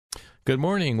Good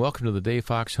morning. Welcome to the Dave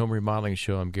Fox Home Remodeling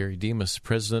Show. I'm Gary Demas,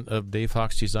 president of Dave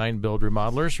Fox Design Build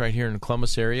Remodelers right here in the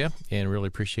Columbus area, and really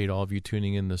appreciate all of you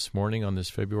tuning in this morning on this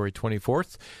February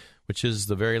 24th, which is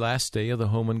the very last day of the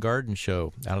Home and Garden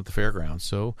Show out at the fairgrounds.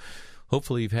 So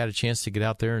hopefully you've had a chance to get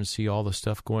out there and see all the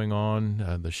stuff going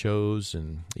on, the shows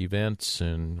and events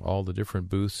and all the different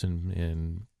booths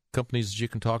and companies that you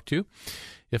can talk to.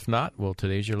 If not, well,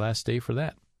 today's your last day for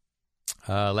that.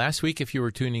 Last week, if you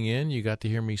were tuning in, you got to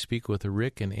hear me speak with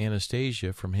Rick and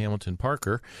Anastasia from Hamilton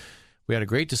Parker. We had a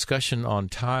great discussion on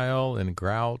tile and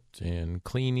grout and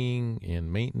cleaning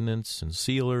and maintenance and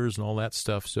sealers and all that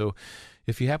stuff. So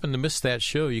if you happen to miss that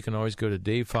show, you can always go to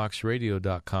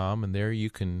davefoxradio.com, and there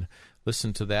you can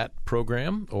listen to that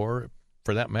program, or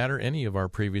for that matter, any of our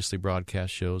previously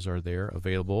broadcast shows are there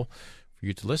available for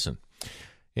you to listen.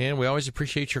 And we always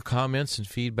appreciate your comments and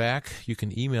feedback. You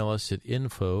can email us at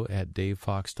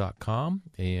info@davefox.com.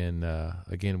 And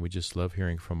again, we just love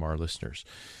hearing from our listeners.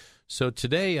 So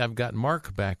today I've got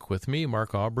Mark back with me,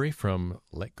 Mark Aubrey from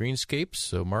Greenscapes.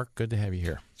 So Mark, good to have you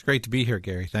here. It's great to be here,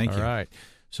 Gary. Thank you. All right.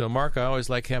 So, Mark, I always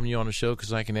like having you on the show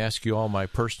because I can ask you all my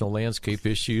personal landscape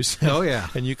issues. Oh, yeah.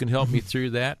 And you can help me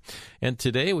through that. And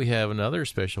today we have another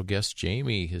special guest.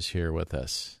 Jamie is here with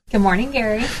us. Good morning,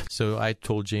 Gary. So I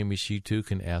told Jamie she, too,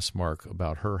 can ask Mark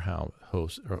about her house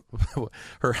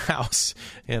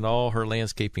and all her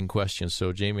landscaping questions.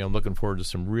 So, Jamie, I'm looking forward to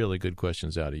some really good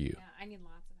questions out of you. Yeah, I need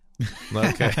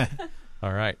lots of help. Okay.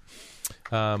 All right.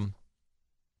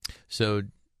 So,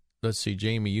 let's see,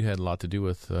 Jamie, you had a lot to do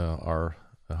with our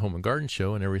Home and Garden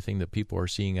Show and everything that people are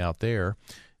seeing out there,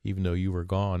 even though you were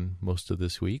gone most of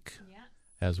this week,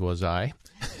 as was I.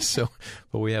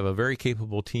 But we have a very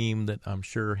capable team that I'm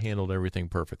sure handled everything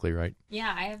perfectly, right?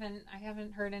 Yeah, I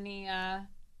haven't heard any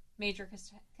major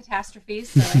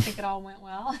catastrophes, so I think it all went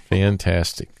well.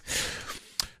 Fantastic.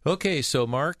 Okay, so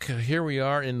Mark, here we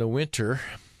are in the winter,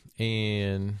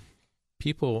 and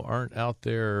people aren't out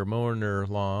there mowing their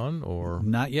lawn or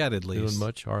not yet, at least, doing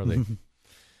much, are they?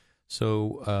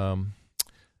 So,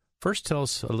 first tell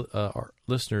us, our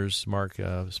listeners, Mark,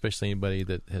 especially anybody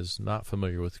that is not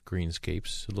familiar with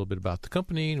Greenscapes, a little bit about the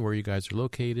company and where you guys are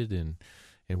located and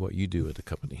what you do at the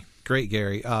company. Great,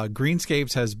 Gary.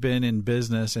 Greenscapes has been in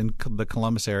business in the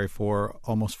Columbus area for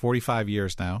almost 45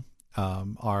 years now.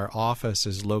 Our office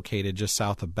is located just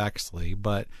south of Bexley,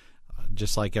 but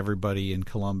just like everybody in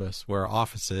Columbus, where our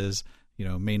office is,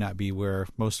 may not be where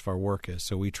most of our work is.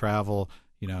 So we travel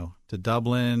to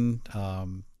Dublin,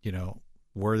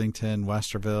 Worthington,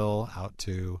 Westerville, out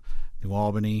to New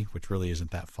Albany, which really isn't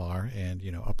that far, and,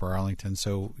 Upper Arlington.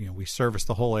 So, we service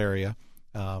the whole area.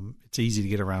 It's easy to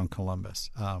get around Columbus.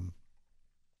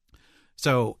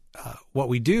 So what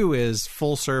we do is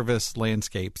full-service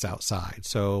landscapes outside.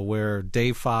 So where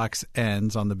Dave Fox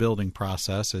ends on the building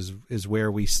process is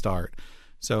where we start.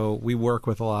 So we work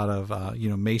with a lot of,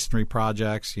 masonry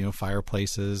projects,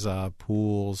 fireplaces,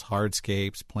 pools,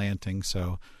 hardscapes, planting.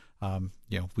 So,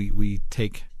 we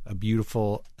take a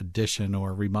beautiful addition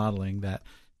or remodeling that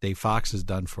Dave Fox has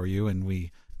done for you, and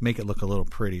we make it look a little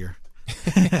prettier.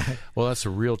 Well, that's a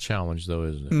real challenge, though,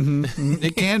 isn't it? Mm-hmm.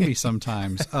 It can be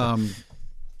sometimes.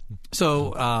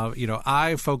 So,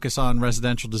 I focus on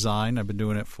residential design. I've been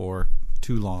doing it for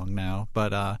too long now,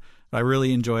 but I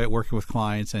really enjoy it, working with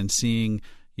clients and seeing,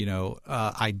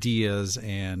 ideas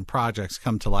and projects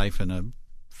come to life in a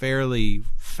fairly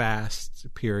fast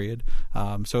period.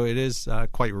 So it is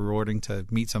quite rewarding to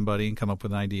meet somebody and come up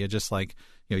with an idea, just like,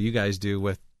 you guys do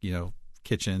with,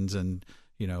 kitchens and,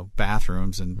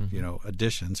 bathrooms and,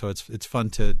 additions. So it's fun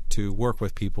to work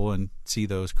with people and see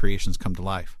those creations come to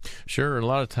life. Sure. And a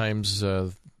lot of times,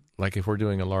 like if we're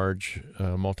doing a large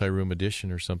multi-room addition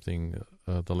or something,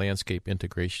 the landscape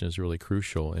integration is really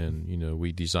crucial, and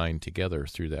we design together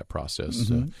through that process.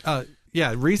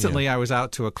 Mm-hmm. Recently I was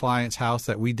out to a client's house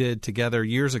that we did together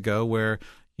years ago, where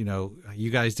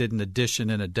you guys did an addition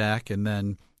and a deck, and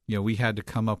then we had to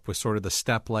come up with sort of the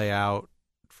step layout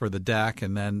for the deck,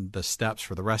 and then the steps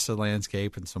for the rest of the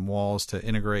landscape, and some walls to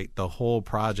integrate the whole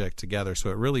project together. So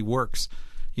it really works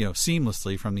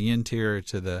seamlessly from the interior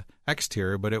to the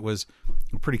exterior, but it was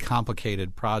a pretty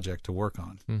complicated project to work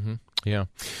on. Mm-hmm. Yeah.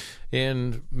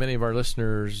 And many of our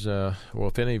listeners,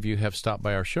 if any of you have stopped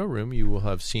by our showroom, you will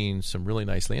have seen some really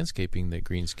nice landscaping that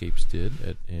Greenscapes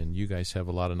did, and you guys have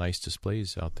a lot of nice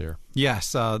displays out there.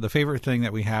 Yes. The favorite thing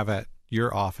that we have at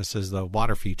your office is the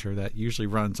water feature that usually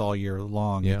runs all year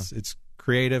long. Yeah. It's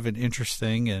creative and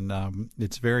interesting, and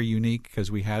it's very unique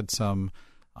because we had some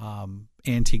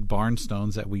antique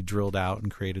barnstones that we drilled out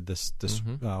and created this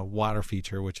water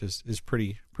feature, which is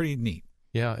pretty neat.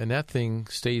 Yeah, and that thing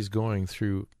stays going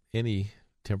through any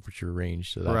temperature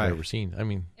range that Right. I've ever seen. I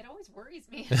mean, It always worries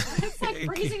me. It's like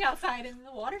freezing outside and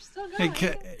the water's still going.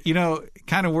 It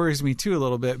kind of worries me too a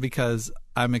little bit because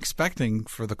I'm expecting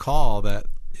for the call that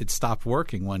it stopped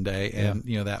working one day, and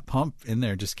that pump in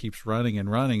there just keeps running and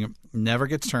running. It never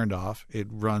gets turned off. It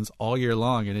runs all year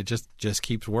long, and it just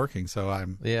keeps working. So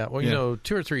I'm 2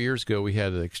 or 3 years ago we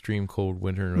had an extreme cold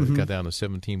winter, and it got down to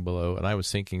 17 below, and I was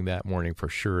thinking that morning for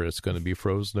sure it's going to be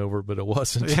frozen over, but it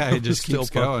wasn't. Yeah, it just still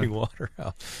keeps going. pumping water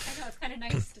out. I know, it's kind of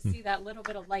nice to see that little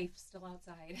bit of life still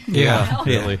outside. Yeah,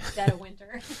 really. Dead of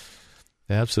winter.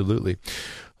 Absolutely.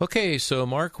 Okay, so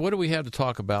Mark, what do we have to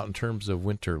talk about in terms of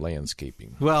winter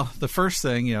landscaping? Well, the first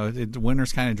thing,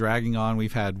 winter's kind of dragging on.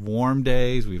 We've had warm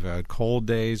days, we've had cold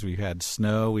days, we've had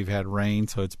snow, we've had rain,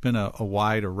 so it's been a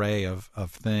wide array of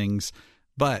things.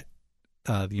 But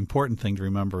the important thing to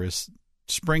remember is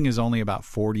spring is only about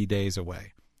 40 days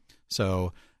away.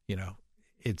 So,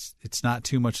 it's not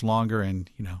too much longer, and,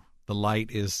 the light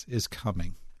is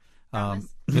coming.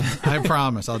 I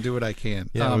promise. I'll do what I can.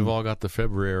 Yeah, we've all got the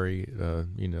February,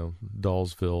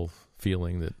 Dollsville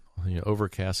feeling that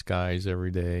overcast skies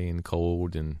every day and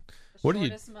cold and The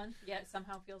shortest month, yet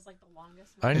somehow feels like the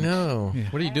longest month. I know. Yeah.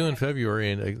 What do you do in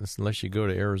February unless you go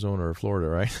to Arizona or Florida,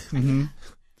 right? Mm-hmm.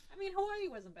 I mean, Hawaii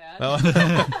wasn't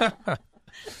bad.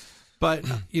 But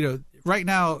right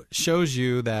now shows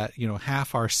you that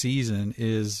half our season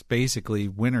is basically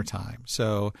wintertime.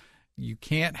 So you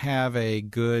can't have a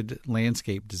good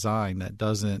landscape design that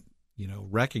doesn't,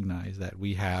 recognize that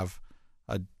we have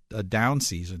a down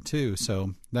season too.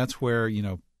 So that's where,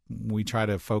 we try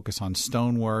to focus on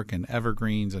stonework and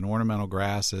evergreens and ornamental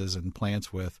grasses and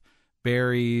plants with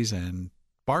berries and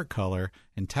bark color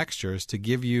and textures to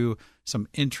give you some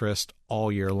interest all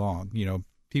year long.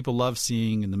 People love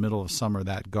seeing in the middle of summer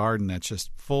that garden that's just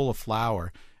full of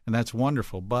flower, and that's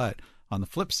wonderful. But on the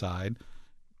flip side,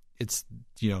 it's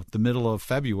the middle of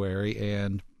February,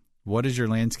 and what does your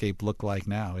landscape look like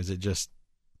now? Is it just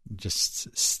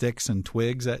sticks and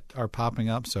twigs that are popping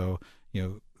up? So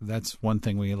that's one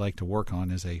thing we like to work on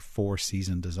is a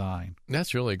 4-season design.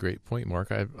 That's really a great point,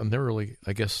 Mark. I've never really,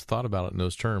 thought about it in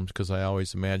those terms because I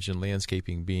always imagine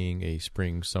landscaping being a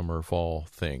spring, summer, fall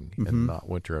thing and not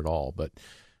winter at all. But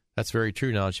that's very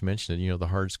true now that you mentioned it. The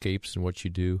hardscapes and what you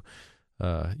do.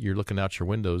 You're looking out your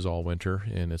windows all winter,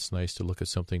 and it's nice to look at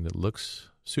something that looks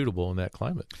suitable in that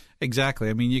climate.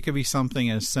 Exactly. I mean, you could be something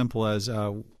as simple as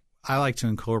I like to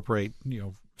incorporate,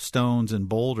 stones and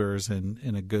boulders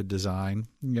in a good design,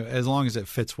 as long as it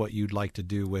fits what you'd like to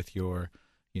do with your,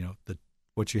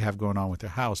 what you have going on with your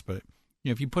house. But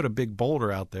if you put a big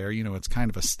boulder out there, it's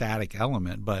kind of a static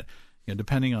element, but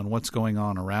depending on what's going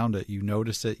on around it, you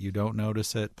notice it, you don't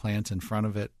notice it, plants in front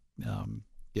of it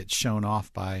get shown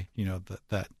off by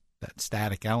that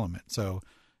static element. So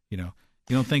you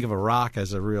don't think of a rock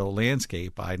as a real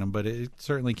landscape item, but it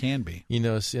certainly can be.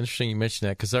 It's interesting you mentioned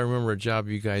that because I remember a job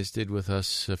you guys did with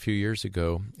us a few years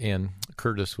ago, and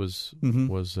Curtis was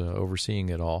overseeing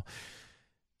it all,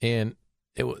 and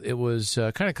it was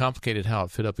kind of complicated how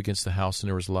it fit up against the house, and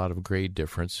there was a lot of grade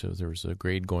difference. So there was a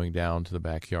grade going down to the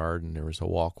backyard, and there was a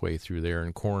walkway through there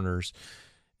and corners.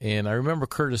 And I remember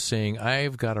Curtis saying,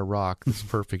 "I've got a rock that's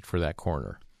perfect for that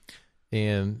corner."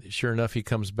 And sure enough, he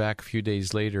comes back a few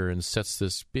days later and sets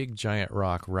this big giant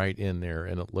rock right in there,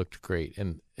 and it looked great.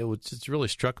 And it really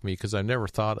struck me because I never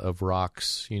thought of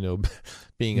rocks,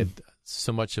 being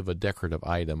so much of a decorative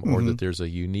item, or that there's a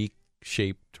unique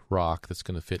shaped rock that's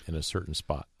going to fit in a certain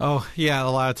spot. Oh yeah, a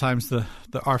lot of times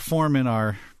our foremen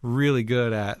are really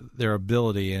good at their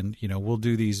ability, and we'll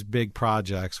do these big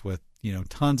projects with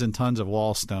tons and tons of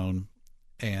wall stone,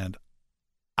 and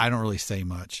I don't really say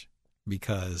much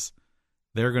because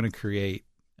they're going to create,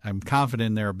 I'm confident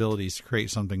in their abilities to create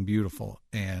something beautiful.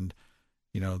 And,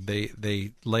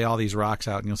 they lay all these rocks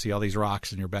out, and you'll see all these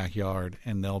rocks in your backyard,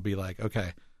 and they'll be like,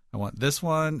 okay, I want this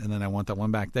one, and then I want that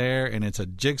one back there. And it's a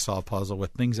jigsaw puzzle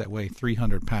with things that weigh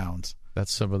 300 pounds.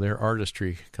 That's some of their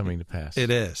artistry coming to pass. It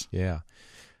is. Yeah.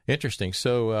 Interesting.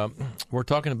 So we're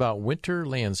talking about winter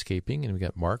landscaping, and we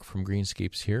got Mark from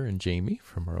Greenscapes here and Jamie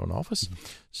from our own office.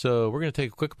 So we're going to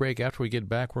take a quick break. After we get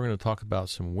back, we're going to talk about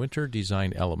some winter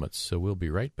design elements. So we'll be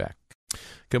right back.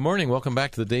 Good morning. Welcome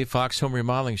back to the Dave Fox Home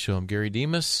Remodeling Show. I'm Gary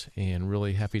Demas, and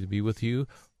really happy to be with you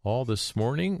all this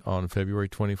morning on February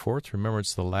 24th. Remember,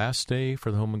 it's the last day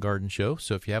for the Home and Garden Show.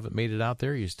 So if you haven't made it out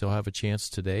there, you still have a chance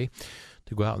today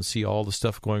to go out and see all the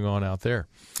stuff going on out there.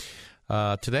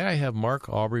 Today I have Mark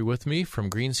Aubrey with me from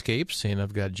Greenscapes, and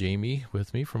I've got Jamie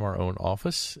with me from our own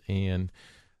office, and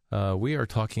we are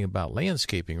talking about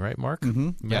landscaping, right, Mark? Mm-hmm.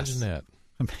 Imagine that.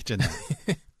 Imagine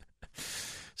that.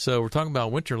 So we're talking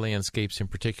about winter landscapes in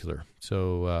particular.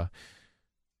 So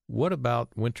what about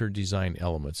winter design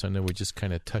elements? I know we just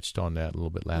kind of touched on that a little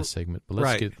bit last segment, but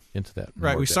let's get into that.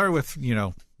 Right. We started with,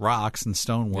 rocks and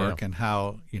stonework and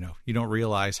how, you don't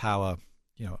realize how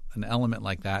an element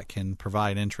like that can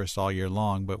provide interest all year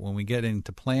long. But when we get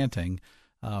into planting,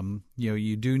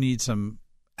 you do need some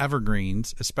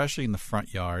evergreens, especially in the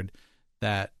front yard,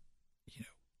 that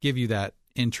give you that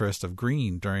interest of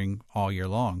green during all year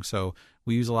long. So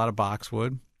we use a lot of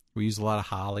boxwood, we use a lot of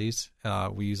hollies,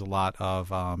 we use a lot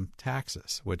of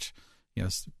taxus, which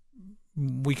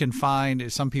we can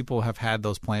find. Some people have had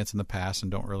those plants in the past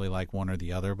and don't really like one or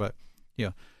the other, but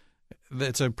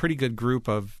it's a pretty good group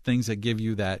of things that give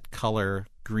you that color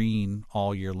green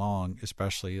all year long,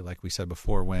 especially like we said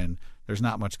before when there's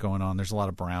not much going on. There's a lot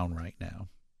of brown right now.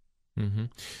 Mm-hmm.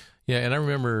 Yeah, and I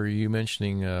remember you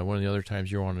mentioning one of the other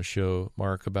times you were on a show,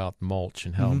 Mark, about mulch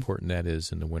and how important that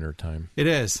is in the wintertime. It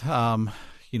is.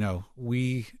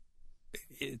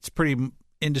 It's pretty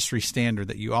industry standard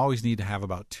that you always need to have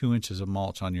about 2 inches of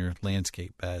mulch on your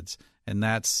landscape beds. And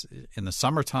that's in the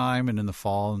summertime and in the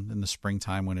fall and in the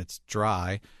springtime when it's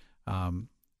dry,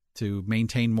 to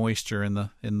maintain moisture in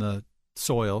the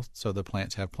soil so the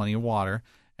plants have plenty of water.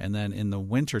 And then in the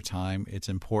wintertime, it's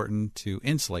important to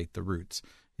insulate the roots.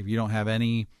 If you don't have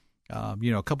any,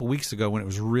 a couple weeks ago when it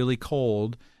was really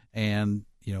cold and,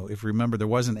 if you remember, there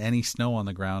wasn't any snow on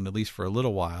the ground, at least for a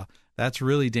little while, that's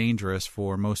really dangerous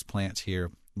for most plants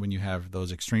here when you have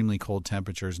those extremely cold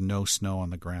temperatures, no snow on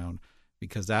the ground,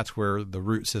 because that's where the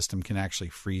root system can actually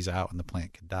freeze out and the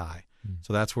plant could die.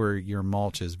 So that's where your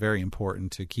mulch is very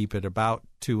important, to keep it about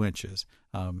 2 inches.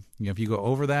 If you go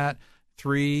over that,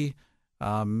 3,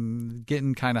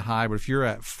 getting kind of high, but if you're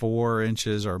at 4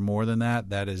 inches or more than that,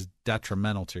 that is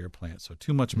detrimental to your plant. So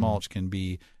too much mulch can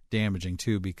be damaging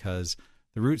too, because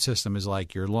the root system is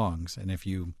like your lungs, and if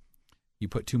you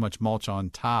put too much mulch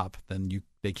on top, then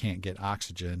they can't get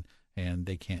oxygen and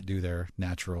they can't do their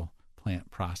natural plant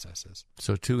processes.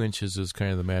 So 2 inches is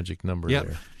kind of the magic number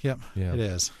there. Yep, it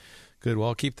is. Good. Well,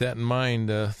 I'll keep that in mind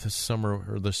this summer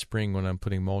or the spring when I'm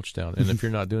putting mulch down. And if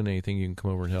you're not doing anything, you can come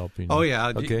over and help. Oh, yeah.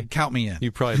 Okay. Count me in.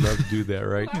 You probably love to do that,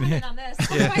 right? I'm in on this.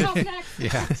 Come to my house next.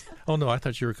 Yeah. Oh, no, I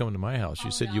thought you were coming to my house.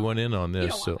 You said you went in on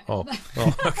this. You don't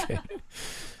want okay.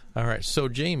 All right. So,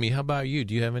 Jamie, how about you?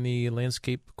 Do you have any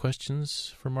landscape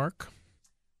questions for Mark?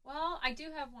 Well, I do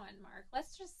have one, Mark.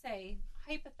 Let's just say,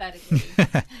 hypothetically,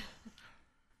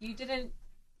 you didn't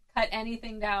cut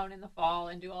anything down in the fall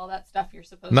and do all that stuff you're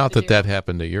supposed to do. Not that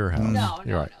happened at your house. No.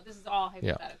 Right. This is all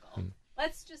hypothetical. Yeah.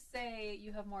 Let's just say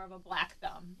you have more of a black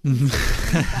thumb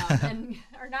and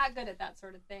are not good at that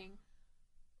sort of thing.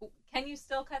 Can you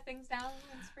still cut things down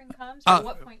when spring comes? Or at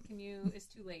what point is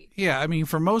too late? Yeah, I mean,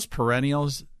 for most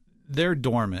perennials, they're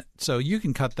dormant. So you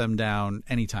can cut them down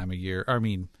any time of year. I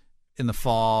mean, in the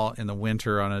fall, in the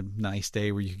winter, on a nice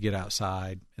day where you can get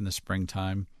outside, in the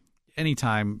springtime.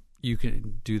 Anytime you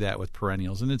can do that with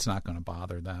perennials, and it's not going to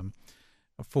bother them.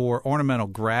 For ornamental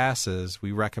grasses,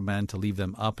 we recommend to leave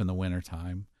them up in the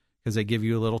wintertime because they give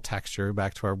you a little texture.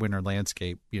 Back to our winter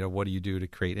landscape, what do you do to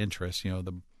create interest?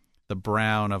 The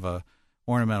brown of a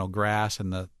ornamental grass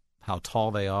and how tall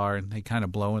they are, and they kind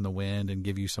of blow in the wind and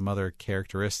give you some other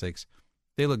characteristics.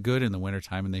 They look good in the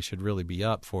wintertime, and they should really be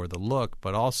up for the look,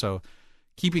 but also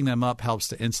keeping them up helps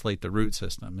to insulate the root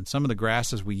system. And some of the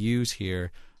grasses we use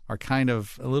here are kind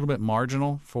of a little bit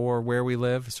marginal for where we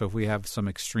live. So if we have some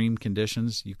extreme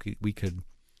conditions, we could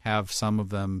have some of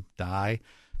them die.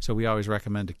 So we always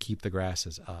recommend to keep the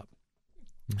grasses up.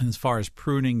 And as far as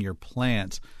pruning your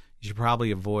plants, you should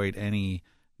probably avoid any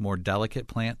more delicate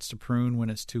plants to prune when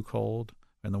it's too cold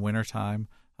in the wintertime.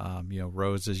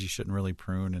 Roses you shouldn't really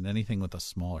prune, and anything with a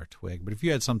smaller twig. But if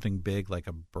you had something big like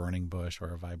a burning bush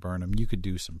or a viburnum, you could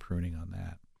do some pruning on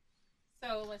that.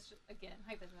 So let's just, again,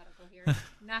 hypothetical here.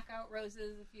 Knock out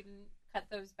roses if you didn't cut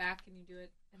those back. Can you do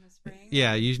it in the spring?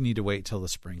 Yeah, you need to wait till the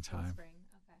springtime.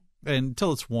 Okay.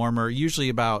 Until it's warmer.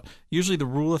 Usually the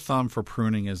rule of thumb for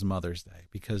pruning is Mother's Day,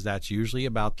 because that's usually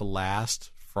about the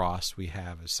last frost we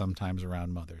have is sometimes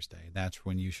around Mother's Day. That's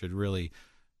when you should really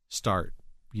start,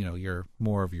 your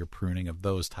more of your pruning of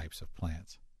those types of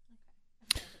plants.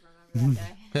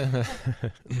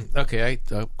 Okay,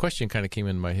 a question kind of came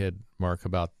in my head, Mark,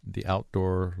 about the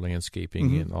outdoor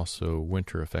landscaping and also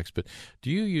winter effects. But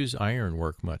do you use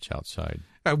ironwork much outside?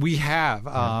 We have.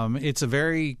 It's a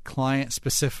very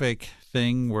client-specific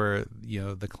thing where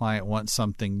the client wants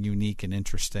something unique and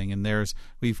interesting, and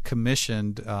we've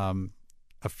commissioned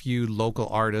a few local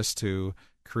artists to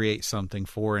create something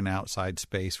for an outside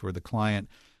space where the client,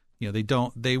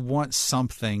 they want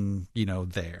something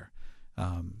there.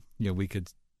 We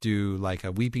could do like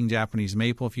a weeping Japanese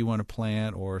maple if you want to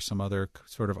plant, or some other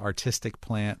sort of artistic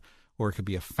plant, or it could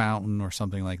be a fountain or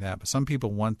something like that. But some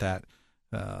people want that,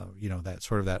 that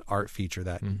sort of that art feature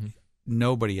that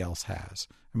nobody else has.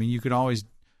 I mean, you can always,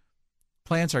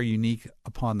 plants are unique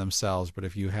upon themselves, but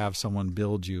if you have someone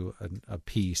build you a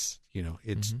piece,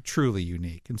 it's truly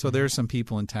unique. And so there's some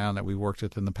people in town that we worked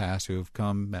with in the past who have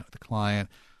come, met with the client,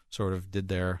 sort of did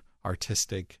their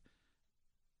artistic,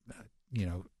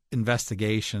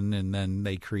 investigation, and then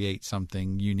they create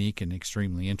something unique and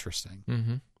extremely interesting.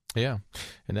 Mm-hmm. Yeah,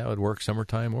 and that would work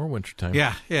summertime or wintertime.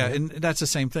 Yeah, and that's the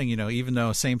same thing. Even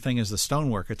though same thing as the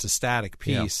stonework, it's a static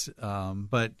piece. Yeah.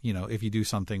 But if you do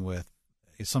something with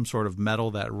some sort of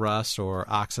metal that rusts or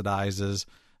oxidizes,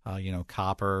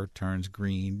 copper turns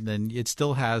green, then it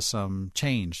still has some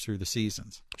change through the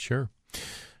seasons. Sure.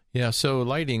 Yeah. So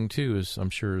lighting too I'm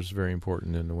sure is very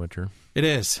important in the winter. It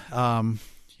is.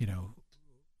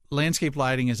 Landscape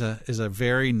lighting is a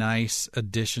very nice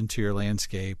addition to your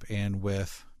landscape, and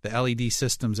with the LED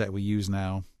systems that we use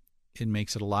now, it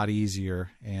makes it a lot easier,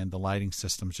 and the lighting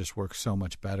systems just work so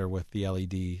much better with the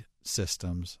LED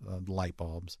systems, the light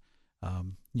bulbs.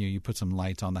 You put some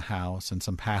lights on the house and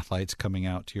some path lights coming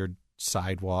out to your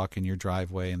sidewalk and your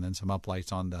driveway, and then some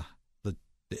uplights on the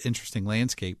interesting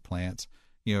landscape plants.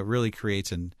 It really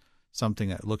creates something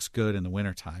that looks good in the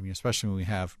wintertime, especially when we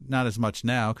have not as much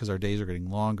now because our days are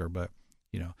getting longer, but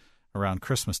around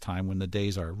Christmas time when the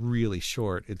days are really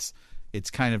short, it's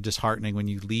kind of disheartening when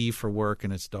you leave for work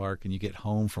and it's dark, and you get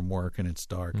home from work and it's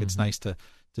dark. It's nice to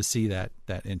see that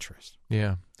interest.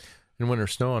 Yeah. And when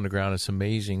there's snow on the ground, it's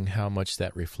amazing how much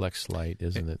that reflects light,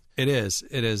 isn't it? It is.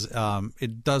 It is.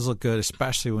 It does look good,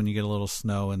 especially when you get a little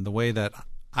snow. And the way that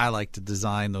I like to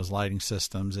design those lighting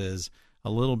systems is a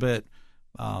little bit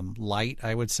light,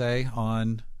 I would say,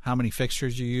 on how many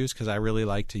fixtures you use, because I really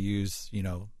like to use,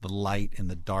 the light in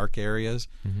the dark areas.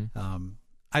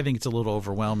 I think it's a little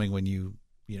overwhelming when you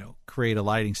create a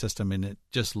lighting system and it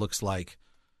just looks like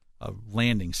a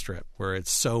landing strip where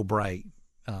it's so bright.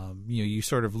 You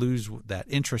sort of lose that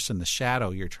interest in the shadow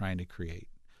you're trying to create.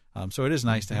 So it is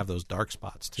nice to have those dark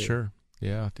spots too. Sure.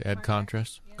 Yeah, to add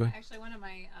contrast. Go ahead. Actually, one of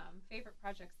my favorite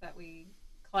projects that we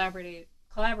collaborated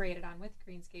on with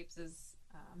Greenscapes is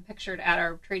pictured at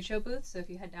our trade show booth. So if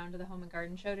you head down to the Home and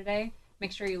Garden Show today,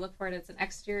 make sure you look for it. It's an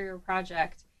exterior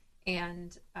project,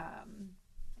 and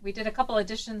we did a couple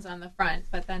additions on the front,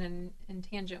 but then in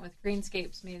tangent with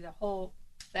Greenscapes made the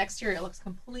exterior looks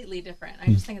completely different. I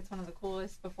just think it's one of the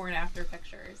coolest before and after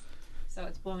pictures. So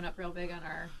it's blown up real big on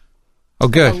our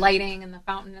good. The lighting and the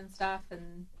fountain and stuff,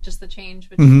 and just the change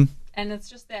between, and it's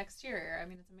just the exterior. I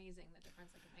mean, it's amazing the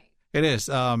difference it can make. It is.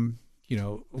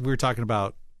 We were talking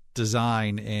about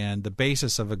design, and the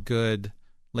basis of a good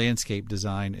landscape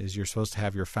design is you're supposed to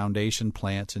have your foundation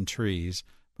plants and trees,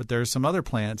 but there's some other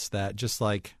plants that, just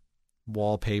like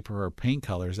wallpaper or paint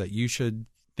colors, that you should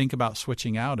think about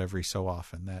switching out every so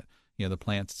often. That the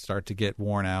plants start to get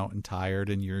worn out and tired,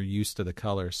 and you're used to the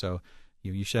color. So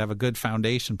you should have a good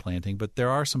foundation planting. But there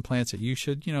are some plants that you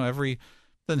should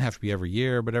doesn't have to be every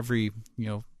year, but every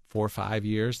 4 or 5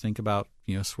 years, think about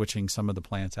switching some of the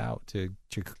plants out to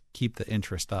keep the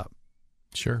interest up.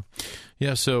 Sure.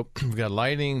 Yeah. So we've got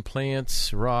lighting,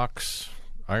 plants, rocks,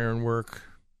 ironwork.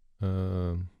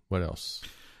 What else?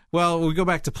 Well, we go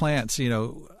back to plants.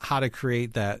 How to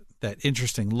create that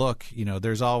interesting look.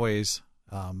 There's always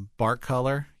bark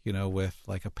color. With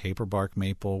like a paper bark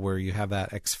maple, where you have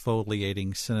that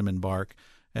exfoliating cinnamon bark,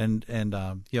 and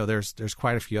there's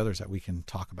quite a few others that we can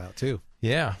talk about too.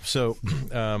 Yeah. So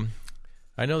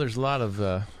I know there's a lot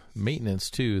of maintenance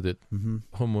too that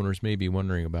homeowners may be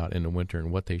wondering about in the winter,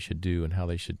 and what they should do and how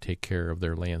they should take care of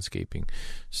their landscaping.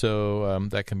 So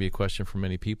that can be a question for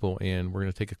many people, and we're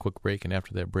going to take a quick break, and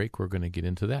after that break, we're going to get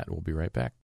into that. We'll be right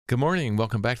back. Good morning.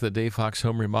 Welcome back to the Dave Fox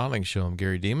Home Remodeling Show. I'm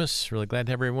Gary Demas. Really glad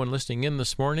to have everyone listening in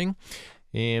this morning.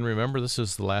 And remember, this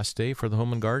is the last day for the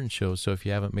Home and Garden Show, so if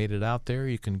you haven't made it out there,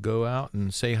 you can go out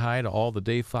and say hi to all the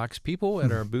Dave Fox people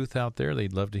at our booth out there.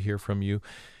 They'd love to hear from you.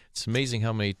 It's amazing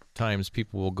how many times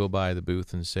people will go by the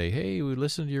booth and say, hey, we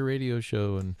listened to your radio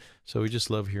show, and so we just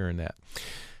love hearing that.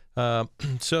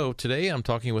 So today I'm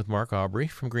talking with Mark Aubrey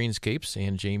from Greenscapes,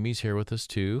 and Jamie's here with us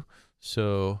too.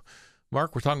 So,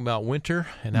 Mark, we're talking about winter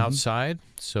and outside.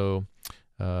 So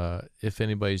if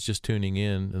anybody's just tuning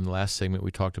in the last segment,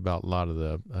 we talked about a lot of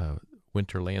the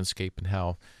winter landscape and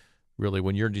how really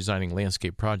when you're designing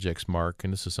landscape projects, Mark,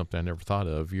 and this is something I never thought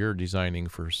of, you're designing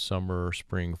for summer,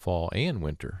 spring, fall, and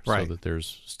winter, right, so that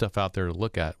there's stuff out there to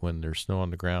look at when there's snow on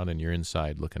the ground and you're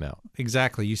inside looking out.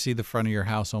 Exactly. You see the front of your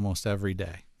house almost every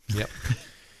day. Yep.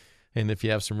 And if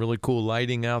you have some really cool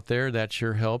lighting out there, that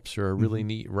sure helps, or a really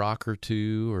neat rock or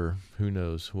two, or who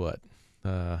knows what.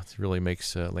 It really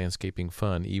makes landscaping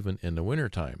fun, even in the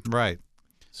wintertime. Right.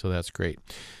 So that's great.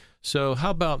 So how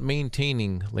about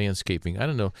maintaining landscaping? I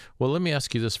don't know. Well, let me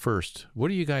ask you this first. What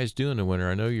do you guys do in the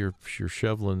winter? I know you're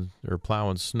shoveling or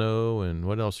plowing snow, and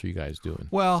what else are you guys doing?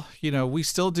 Well, we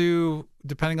still do,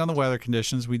 depending on the weather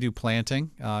conditions, we do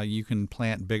planting. You can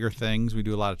plant bigger things. We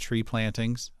do a lot of tree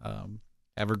plantings,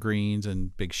 evergreens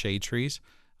and big shade trees.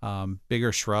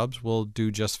 Bigger shrubs will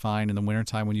do just fine in the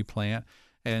wintertime when you plant.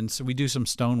 And so we do some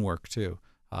stone work too.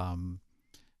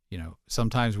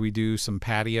 Sometimes we do some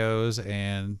patios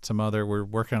and we're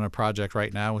working on a project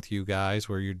right now with you guys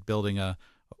where you're building a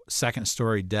second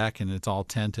story deck and it's all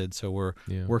tented. So we're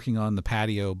working on the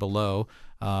patio below.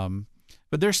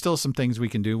 But there's still some things we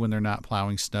can do when they're not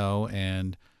plowing snow.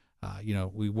 And,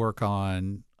 we work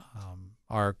on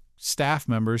our staff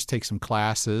members take some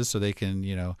classes so they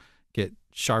can, get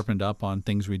sharpened up on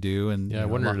things we do. And I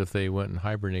wondered if they went and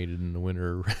hibernated in the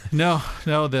winter. No,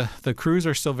 the crews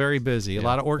are still very busy. A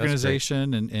lot of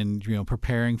organization and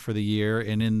preparing for the year.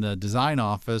 And in the design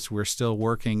office, we're still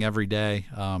working every day.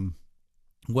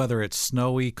 Whether it's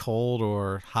snowy, cold,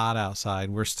 or hot outside,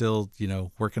 we're still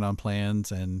working on plans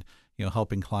and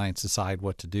helping clients decide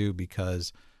what to do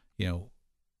because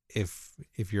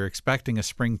if you're expecting a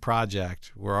spring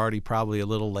project, we're already probably a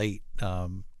little late.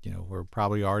 We're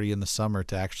probably already in the summer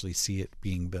to actually see it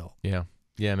being built. Yeah.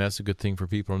 Yeah, and that's a good thing for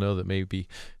people to know that may be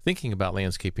thinking about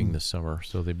landscaping this summer,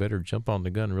 so they better jump on the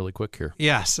gun really quick here.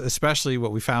 Yes, especially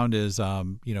what we found is,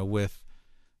 with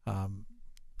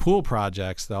pool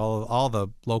projects, all the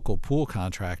local pool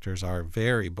contractors are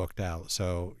very booked out.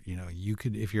 So, you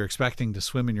could, if you're expecting to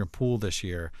swim in your pool this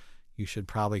year, you should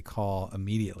probably call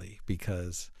immediately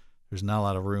because there's not a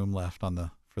lot of room left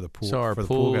for the pool. So are for the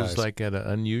pools pool guys. like at an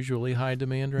unusually high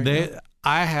demand right now?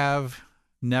 I have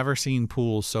never seen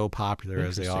pools so popular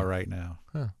as they are right now.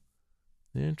 Huh.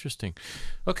 Interesting.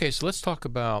 Okay, so let's talk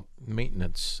about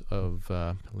maintenance of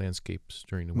landscapes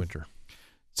during the winter.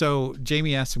 So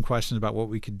Jamie asked some questions about what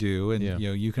we could do, and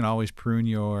you can always prune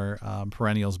your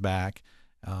perennials back.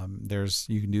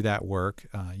 You can do that work.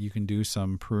 You can do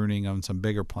some pruning on some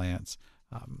bigger plants.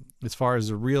 As far as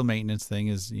the real maintenance thing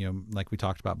is, like we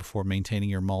talked about before, maintaining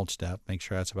your mulch depth. Make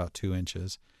sure that's about 2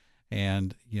 inches.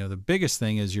 And, the biggest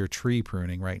thing is your tree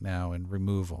pruning right now and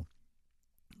removal.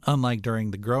 Unlike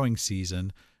during the growing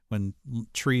season when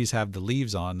trees have the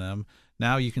leaves on them,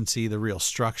 now you can see the real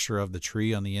structure of the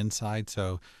tree on the inside.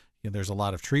 So, there's a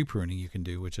lot of tree pruning you can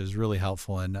do, which is really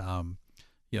helpful. And,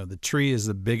 the tree is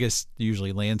the biggest,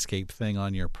 usually landscape thing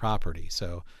on your property.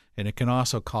 So, and it can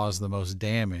also cause the most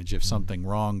damage if something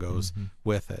wrong goes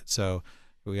with it. So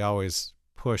we always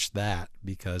push that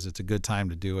because it's a good time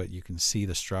to do it. You can see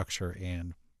the structure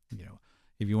and,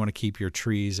 if you want to keep your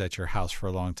trees at your house for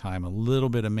a long time, a little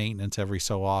bit of maintenance every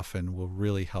so often will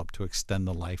really help to extend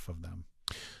the life of them.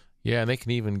 Yeah, and they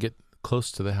can even get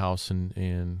close to the house.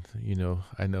 And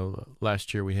I know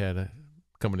last year we had a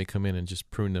company come in and just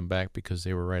prune them back because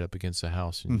they were right up against the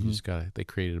house. And they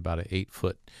created about an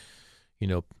 8-foot,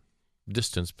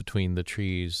 distance between the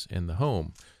trees and the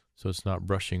home, so it's not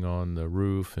brushing on the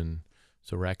roof, and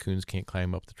so raccoons can't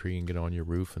climb up the tree and get on your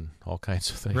roof and all kinds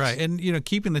of things. Right, and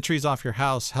keeping the trees off your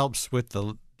house helps with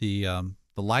the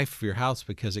life of your house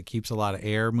because it keeps a lot of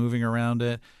air moving around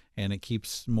it and it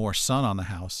keeps more sun on the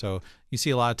house. So you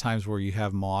see a lot of times where you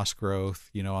have moss growth,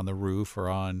 on the roof or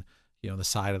on the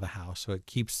side of the house. So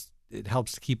it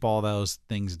helps to keep all those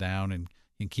things down and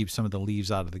keep some of the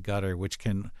leaves out of the gutter, which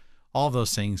can. All of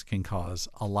those things can cause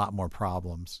a lot more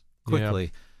problems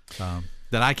quickly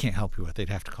that I can't help you with. They'd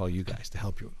have to call you guys to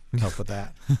help with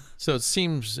that. So it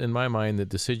seems in my mind that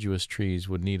deciduous trees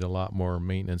would need a lot more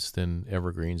maintenance than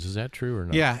evergreens. Is that true or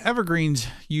not? Yeah, evergreens,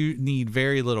 you need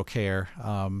very little care.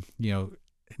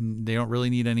 They don't really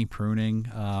need any pruning.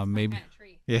 Maybe. Kind of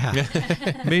tree.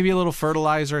 Yeah, maybe a little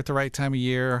fertilizer at the right time of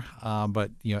year.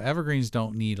 But evergreens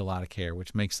don't need a lot of care,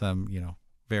 which makes them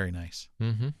very nice.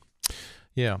 Mm-hmm.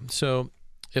 Yeah. So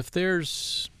if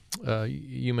there's,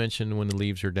 you mentioned when the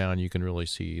leaves are down, you can really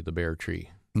see the bare tree.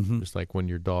 Mm-hmm. Just like when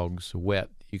your dog's wet,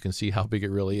 you can see how big it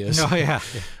really is. Oh, yeah.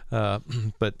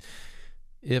 But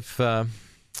if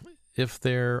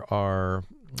there are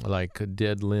like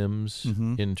dead limbs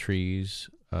in trees,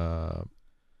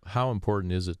 how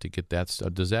important is it to get that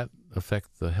stuff? Does that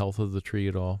affect the health of the tree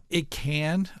at all? It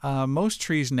can. Most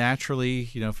trees naturally,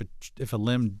 if a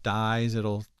limb dies,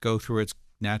 it'll go through its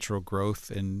natural growth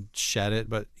and shed it.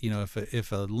 But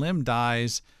if a limb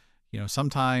dies,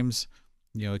 sometimes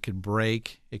it can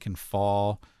break, it can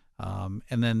fall.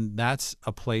 And then that's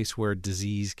a place where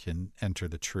disease can enter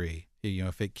the tree.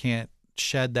 If it can't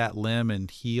shed that limb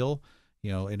and heal,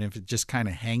 and if it's just kind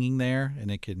of hanging there and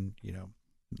it can,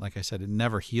 like I said, it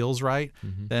never heals right,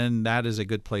 then that is a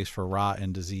good place for rot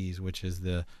and disease, which is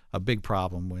a big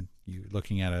problem when you're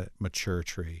looking at a mature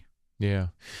tree. Yeah.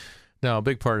 Now, a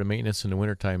big part of maintenance in the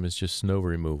wintertime is just snow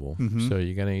removal. So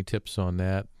you got any tips on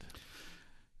that?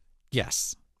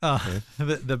 Yes.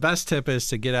 The best tip is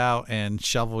to get out and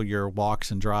shovel your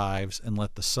walks and drives and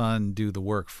let the sun do the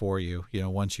work for you,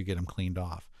 once you get them cleaned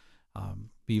off.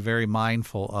 Be very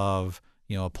mindful of,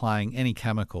 applying any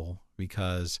chemical,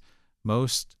 because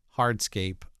most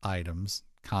hardscape items,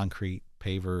 concrete,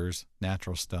 pavers,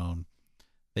 natural stone,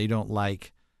 they don't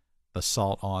like the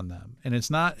salt on them. And it's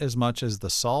not as much as the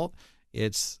salt,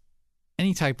 it's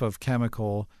any type of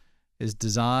chemical is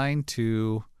designed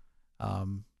to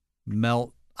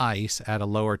melt ice at a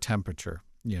lower temperature.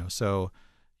 So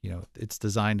it's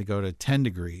designed to go to 10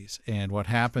 degrees. And what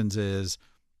happens is,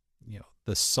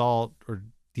 the salt or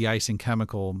de-icing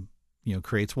chemical,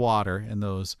 creates water, and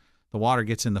the water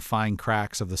gets in the fine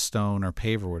cracks of the stone or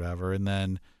pave or whatever. And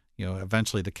then,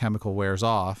 eventually the chemical wears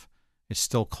off. It's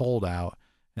still cold out,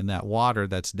 and that water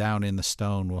that's down in the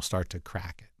stone will start to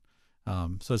crack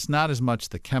it. So it's not as much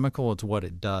the chemical, it's what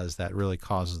it does that really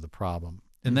causes the problem.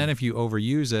 And then if you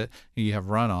overuse it, you have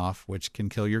runoff, which can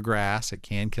kill your grass, it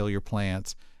can kill your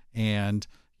plants, and,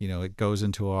 it goes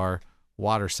into our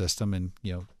water system and,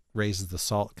 raises the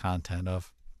salt content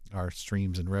of our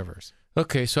streams and rivers.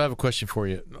 Okay, so I have a question for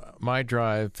you. My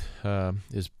drive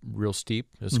is real steep.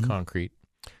 It's concrete.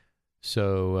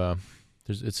 So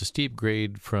it's a steep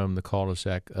grade from the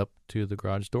cul-de-sac up to the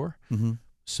garage door.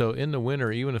 So in the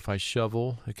winter, even if I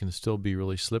shovel, it can still be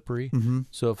really slippery.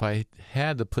 So if I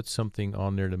had to put something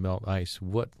on there to melt ice,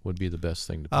 what would be the best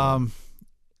thing to put on?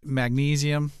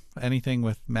 Magnesium. Anything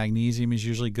with magnesium is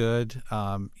usually good.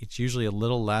 It's usually a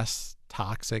little less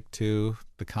toxic to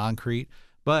the concrete.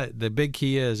 But the big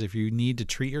key is, if you need to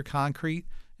treat your concrete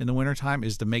in the wintertime,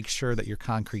 is to make sure that your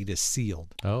concrete is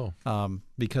sealed.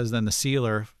 Because then the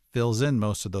sealer fills in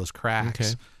most of those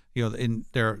cracks. In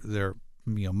they're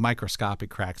microscopic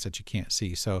cracks that you can't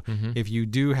see. So if you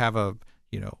do have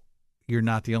you're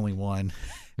not the only one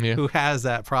who has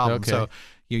that problem. So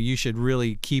you should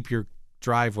really keep your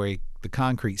driveway, the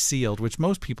concrete, sealed, which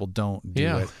most people don't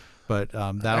do it. But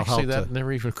that'll help. That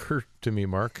never even occurred to me,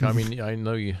 Mark. I mean, I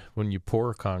know when you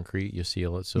pour concrete, you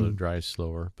seal it so it dries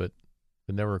slower, but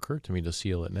it never occurred to me to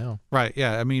seal it now. Right,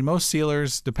 yeah. I mean, most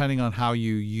sealers, depending on how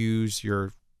you use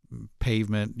your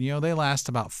pavement, they last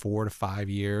about 4 to 5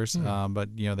 years, but,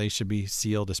 they should be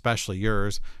sealed, especially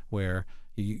yours, where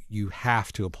you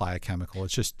have to apply a chemical.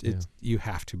 It's just you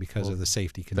have to because of the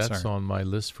safety concern. That's on my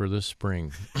list for this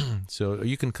spring. So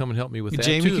you can come and help me with that,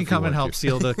 Jamie too, can come and help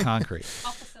seal the concrete.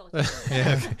 I'll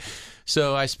facilitate.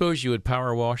 So I suppose you would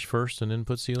power wash first and then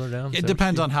put sealer down? It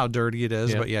depends on how dirty it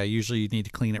is, but usually you need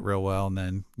to clean it real well and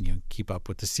then keep up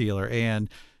with the sealer. And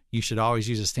you should always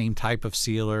use the same type of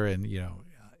sealer. And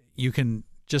you can,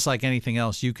 just like anything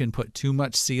else, you can put too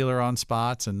much sealer on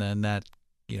spots, and then that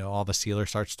all the sealer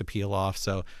starts to peel off.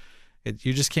 So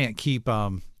you just can't keep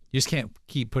putting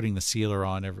the sealer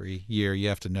on every year. You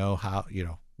have to know how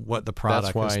what the product is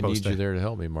supposed to. That's why I need you there to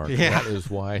help me, Mark. Yeah. That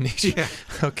is why I need you.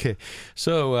 Okay.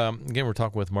 So, again, we're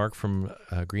talking with Mark from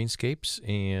Greenscapes,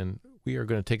 and we are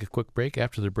going to take a quick break.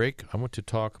 After the break, I want to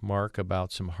talk, Mark,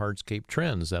 about some hardscape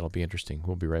trends. That'll be interesting.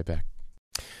 We'll be right back.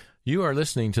 You are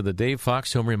listening to the Dave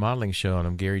Fox Home Remodeling Show, and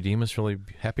I'm Gary Demas. Really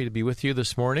happy to be with you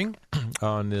this morning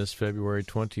on this February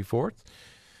 24th.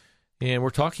 And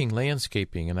we're talking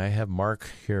landscaping, and I have Mark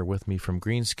here with me from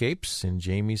Greenscapes, and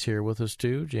Jamie's here with us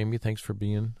too. Jamie, thanks for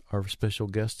being our special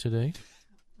guest today.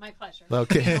 My pleasure.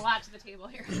 Okay. Bringing a lot to the table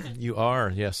here. You are,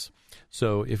 yes.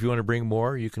 So if you want to bring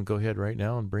more, you can go ahead right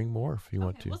now and bring more if you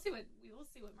want to. We'll see what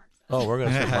Mark says. Oh, we're going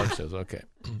to see what Mark says. Okay.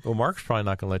 Well, Mark's probably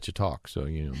not going to let you talk, so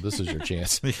this is your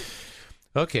chance.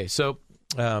 Okay, so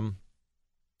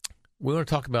we want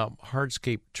to talk about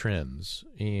hardscape trends,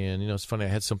 and it's funny. I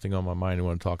had something on my mind I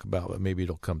want to talk about, but maybe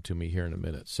it'll come to me here in a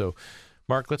minute. So,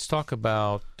 Mark, let's talk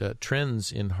about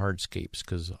trends in hardscapes,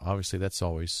 because obviously that's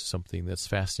always something that's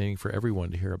fascinating for everyone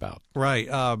to hear about. Right.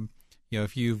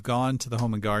 If you've gone to the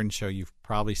Home and Garden Show, you've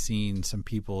probably seen some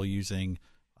people using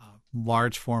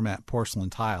large format porcelain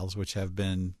tiles, which have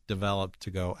been developed to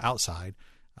go outside.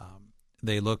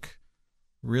 They look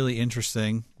really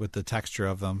interesting with the texture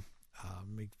of them.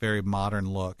 Very modern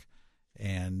look,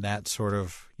 and that's sort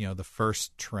of the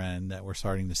first trend that we're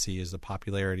starting to see is the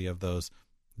popularity of those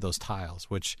tiles,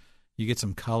 which you get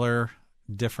some color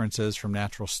differences from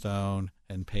natural stone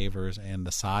and pavers, and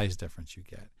the size difference you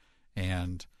get.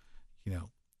 And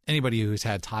anybody who's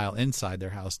had tile inside their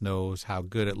house knows how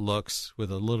good it looks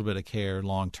with a little bit of care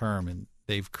long term, and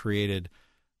they've created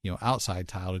outside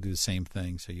tile to do the same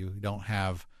thing, so you don't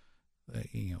have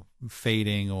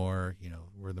fading or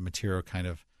where the material kind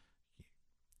of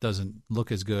doesn't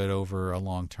look as good over a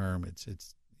long term.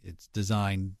 It's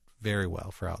designed very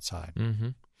well for outside. Mm-hmm.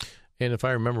 And if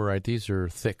I remember right, these are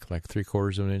thick, like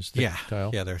 3/4 of an inch thick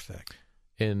tile. Yeah, they're thick.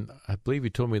 And I believe you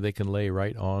told me they can lay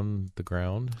right on the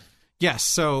ground. Yes.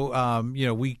 So,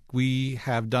 we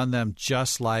have done them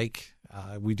just like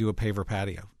we do a paver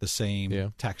patio, the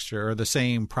same texture or the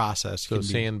same process. So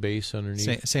sand base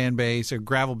underneath? Sand base or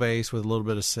gravel base with a little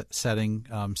bit of setting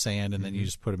sand, and then you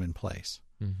just put them in place.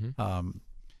 Mm-hmm.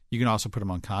 You can also put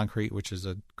them on concrete, which is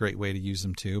a great way to use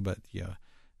them too. But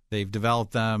they've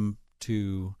developed them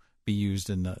to be used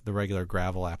in the regular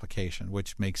gravel application,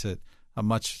 which makes it a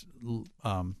much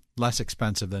less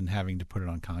expensive than having to put it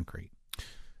on concrete.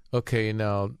 Okay,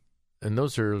 now, and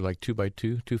those are like 2 by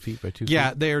 2, 2 feet by 2 feet?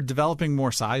 Yeah, they're developing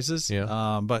more sizes.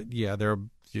 Yeah. But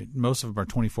most of them are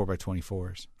 24 by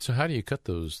 24s. So how do you cut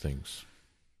those things?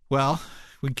 Well,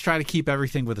 we try to keep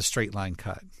everything with a straight line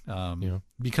cut.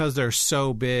 Because they're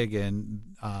so big and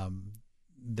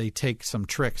they take some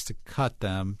tricks to cut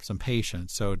them, some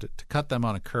patience. So to cut them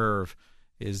on a curve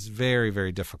is very,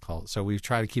 very difficult. So we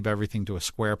try to keep everything to a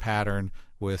square pattern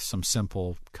with some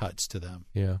simple cuts to them.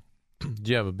 Yeah.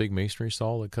 Do you have a big masonry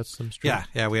saw that cuts them straight?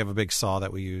 Yeah, we have a big saw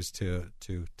that we use to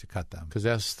cut them. Because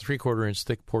that's 3/4 inch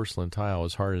thick porcelain tile.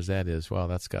 As hard as that is, wow,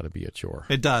 that's got to be a chore.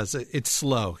 It does. It's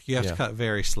slow. You have to cut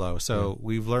very slow. So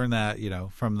we've learned that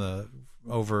from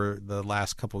over the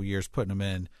last couple of years putting them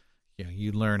in.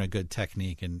 You learn a good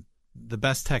technique, and the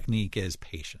best technique is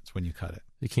patience when you cut it.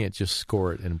 You can't just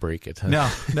score it and break it. Huh?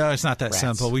 No, it's not that Rats.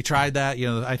 simple. We tried that.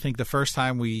 I think the first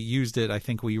time we used it, I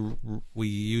think we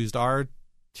used our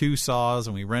 2 saws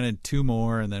and we rented 2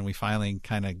 more, and then we finally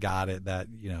kind of got it that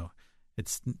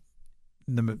it's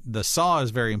the saw is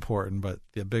very important, but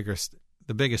the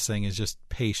biggest thing is just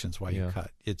patience while you cut.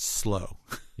 It's slow.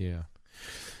 Yeah.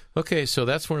 Okay, so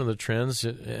that's one of the trends,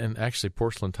 and actually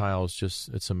porcelain tile is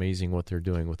it's amazing what they're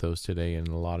doing with those today in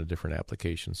a lot of different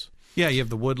applications. Yeah, you have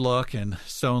the wood look and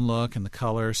stone look and the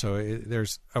color, so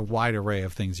there's a wide array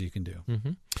of things you can do.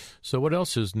 Mm-hmm. So what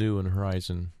else is new in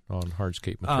Horizon on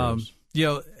hardscape materials?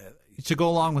 To go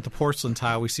along with the porcelain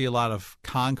tile, we see a lot of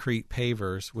concrete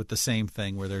pavers with the same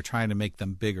thing where they're trying to make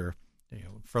them bigger.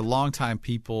 For a long time,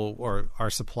 people or our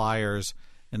suppliers,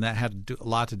 and that had a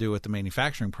lot to do with the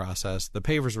manufacturing process, the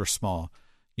pavers were small,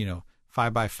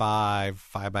 5 by 5,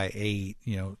 5 by 8,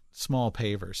 small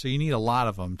pavers. So you need a lot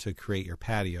of them to create your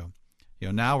patio.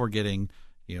 Now we're getting,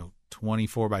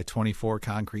 24 by 24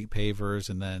 concrete pavers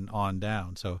and then on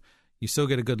down. So you still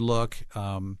get a good look,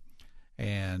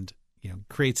 and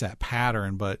creates that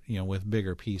pattern, but with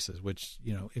bigger pieces. Which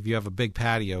if you have a big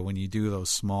patio, when you do those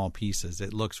small pieces,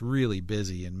 it looks really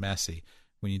busy and messy.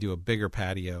 When you do a bigger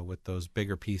patio with those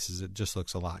bigger pieces, it just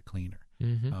looks a lot cleaner.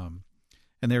 Mm-hmm.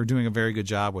 And they were doing a very good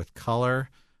job with color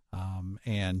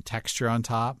and texture on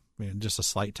top, just a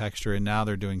slight texture. And now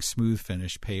they're doing smooth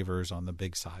finish pavers on the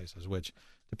big sizes, which,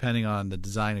 depending on the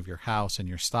design of your house and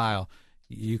your style,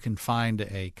 you can find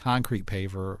a concrete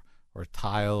paver or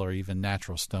tile or even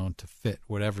natural stone to fit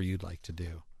whatever you'd like to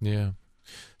do. Yeah.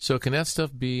 So can that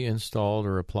stuff be installed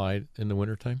or applied in the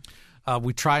wintertime?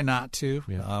 We try not to.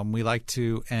 Yeah. We like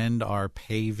to end our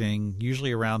paving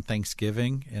usually around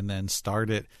Thanksgiving and then start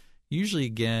it usually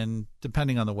again,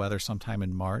 depending on the weather, sometime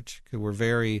in March, because we're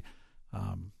very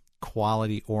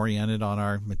quality oriented on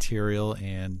our material,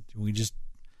 and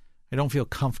I don't feel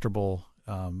comfortable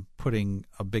putting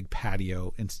a big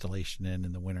patio installation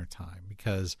in the wintertime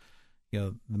because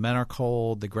the men are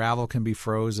cold, the gravel can be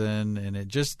frozen, and it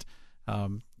just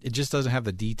doesn't have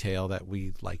the detail that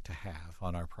we like to have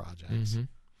on our projects.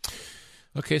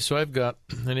 Mm-hmm. Okay, so I've got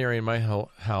an area in my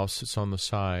house. It's on the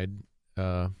side,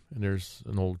 and there's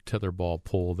an old tetherball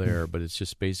pole there, but it's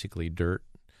just basically dirt.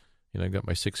 I've got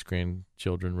my 6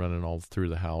 grandchildren running all through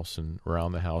the house and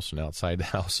around the house and outside the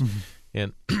house.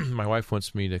 And my wife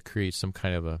wants me to create some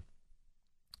kind of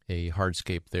a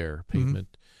hardscape there,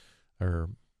 pavement or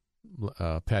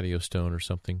patio stone or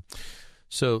something.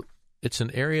 So it's an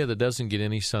area that doesn't get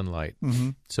any sunlight,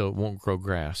 so it won't grow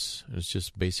grass. It's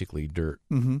just basically dirt.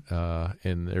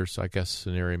 And there's, I guess,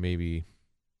 an area maybe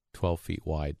 12 feet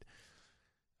wide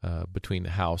between the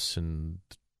house and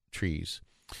the trees.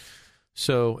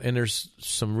 So, and there's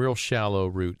some real shallow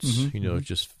roots,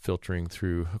 just filtering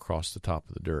through across the top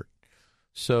of the dirt.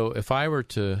 So if I were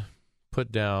to put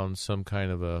down some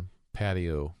kind of a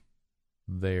patio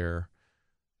there,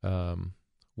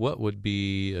 what would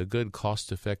be a good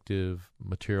cost-effective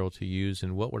material to use,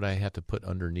 and what would I have to put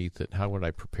underneath it? How would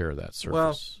I prepare that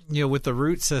surface? Well, with the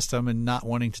root system and not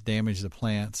wanting to damage the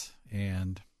plants,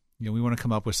 and we want to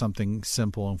come up with something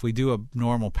simple. If we do a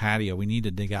normal patio, we need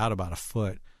to dig out about a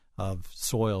foot of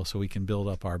soil so we can build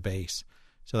up our base.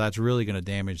 So that's really going to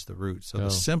damage the roots. So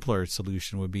the simpler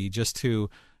solution would be just to,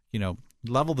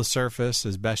 level the surface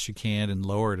as best you can and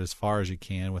lower it as far as you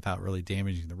can without really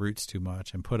damaging the roots too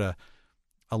much, and put a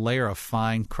layer of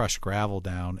fine crushed gravel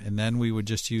down. And then we would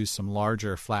just use some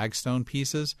larger flagstone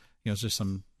pieces, just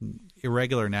some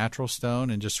irregular natural stone,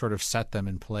 and just sort of set them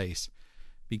in place,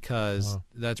 because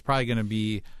that's probably going to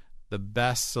be the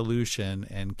best solution,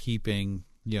 and keeping,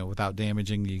 without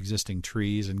damaging the existing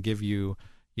trees, and give you,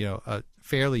 a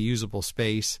fairly usable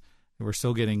space. We're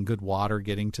still getting good water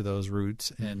getting to those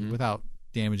roots, and without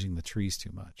damaging the trees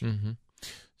too much. Mm-hmm.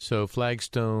 So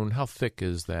flagstone, how thick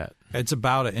is that? It's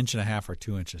about 1.5 inches or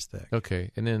 2 inches thick.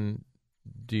 Okay, and then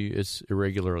it's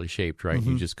irregularly shaped, right?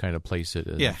 You just kind of place it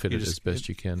and fit it as best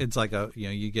you can. It's like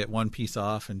you get one piece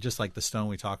off, and just like the stone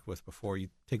we talked with before, you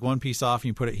take one piece off and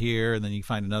you put it here, and then you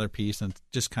find another piece, and it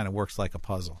just kind of works like a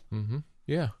puzzle. Mm-hmm.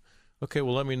 Yeah. Okay,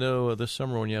 well, let me know this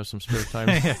summer when you have some spare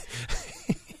time.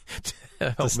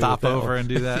 to stop over and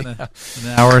do that in an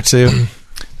hour or two.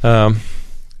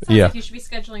 Like you should be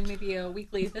scheduling maybe a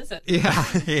weekly visit.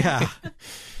 Yeah.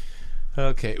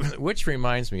 Okay, which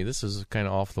reminds me, this is kind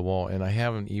of off the wall, and I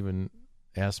haven't even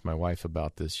asked my wife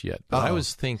about this yet. But I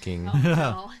was thinking,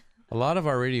 a lot of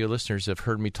our radio listeners have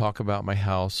heard me talk about my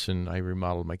house, and I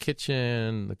remodeled my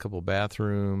kitchen, a couple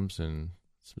bathrooms, and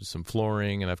some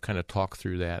flooring, and I've kind of talked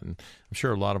through that, and I'm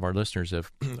sure a lot of our listeners have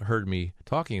heard me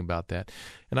talking about that.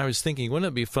 And I was thinking,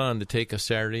 wouldn't it be fun to take a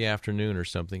Saturday afternoon or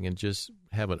something and just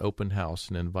have an open house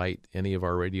and invite any of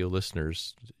our radio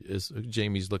listeners?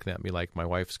 Jamie's looking at me like my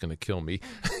wife's going to kill me.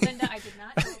 Linda, I did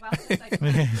not know about this. I did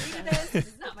not agree to this. This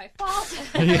is not my fault.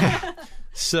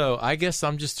 So I guess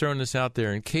I'm just throwing this out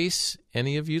there in case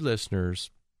any of you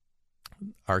listeners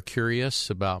are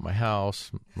curious about my house,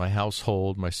 my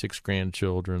household, my 6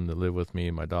 grandchildren that live with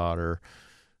me, my daughter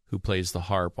who plays the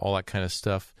harp, all that kind of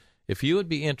stuff. If you would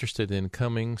be interested in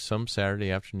coming some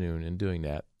Saturday afternoon and doing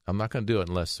that, I'm not going to do it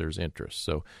unless there's interest.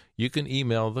 So you can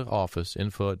email the office,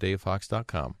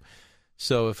 info@davefox.com.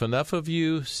 So if enough of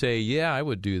you say, yeah, I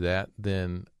would do that,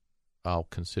 then I'll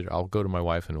go to my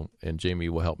wife, and Jamie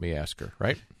will help me ask her,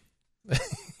 right?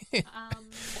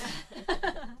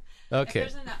 Okay.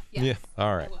 Yeah.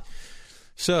 All right.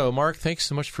 So, Mark, thanks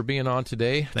so much for being on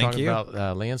today. Thank you. Talking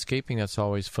about landscaping, that's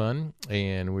always fun,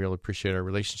 and we really appreciate our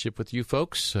relationship with you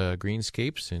folks,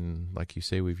 Greenscapes, and like you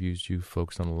say, we've used you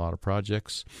folks on a lot of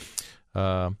projects.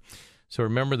 So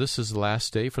remember, this is the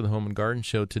last day for the Home and Garden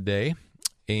Show today,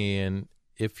 and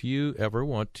if you ever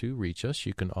want to reach us,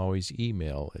 you can always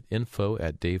email at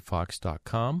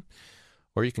info@davefox.com,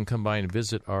 or you can come by and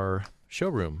visit our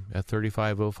showroom at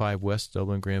 3505 West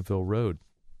Dublin Granville Road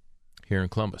here in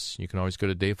Columbus. You can always go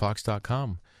to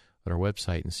davefox.com at our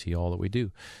website and see all that we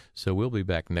do. So we'll be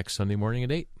back next Sunday morning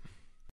at 8.